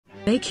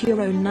Make your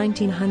own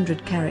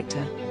 1900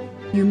 character.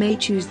 You may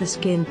choose the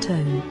skin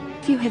tone.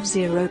 If you have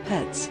 0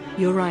 pets,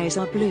 your eyes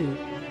are blue.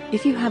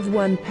 If you have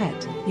 1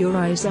 pet, your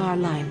eyes are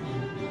lime.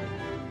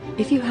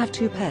 If you have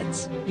 2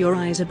 pets, your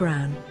eyes are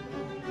brown.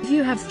 If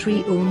you have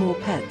 3 or more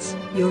pets,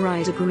 your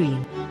eyes are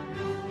green.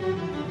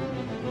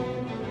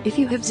 If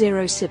you have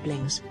 0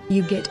 siblings,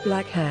 you get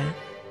black hair.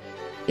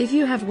 If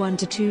you have 1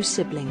 to 2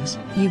 siblings,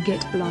 you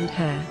get blonde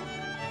hair.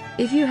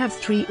 If you have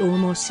 3 or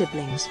more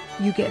siblings,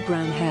 you get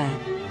brown hair.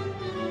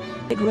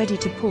 Get ready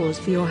to pause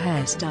for your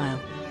hairstyle.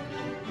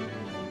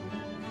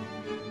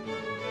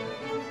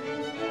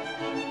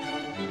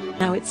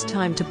 Now it's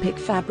time to pick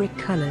fabric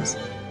colors.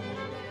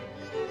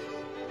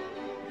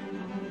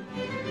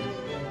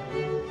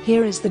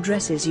 Here is the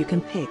dresses you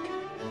can pick.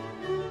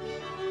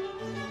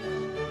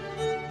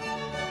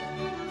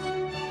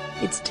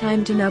 It's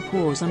time to now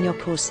pause on your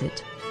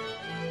corset.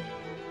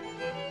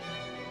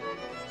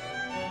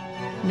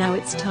 Now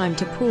it's time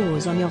to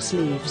pause on your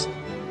sleeves.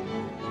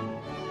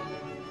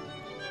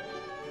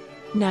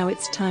 Now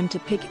it's time to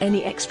pick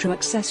any extra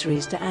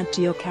accessories to add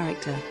to your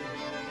character.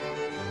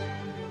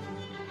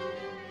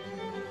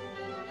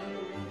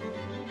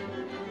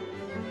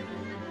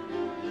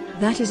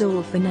 That is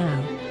all for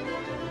now.